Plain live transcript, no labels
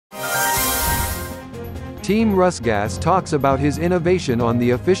Team RusGas talks about his innovation on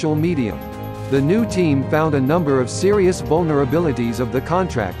the official medium. The new team found a number of serious vulnerabilities of the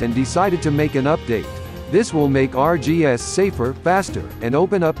contract and decided to make an update. This will make RGS safer, faster, and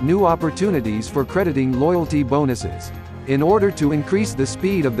open up new opportunities for crediting loyalty bonuses. In order to increase the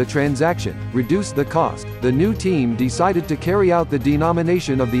speed of the transaction, reduce the cost, the new team decided to carry out the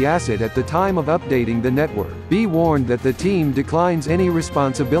denomination of the asset at the time of updating the network. Be warned that the team declines any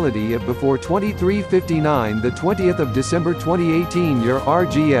responsibility if before 23:59 the 20th of December 2018 your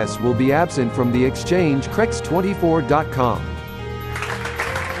RGS will be absent from the exchange CREX24.com.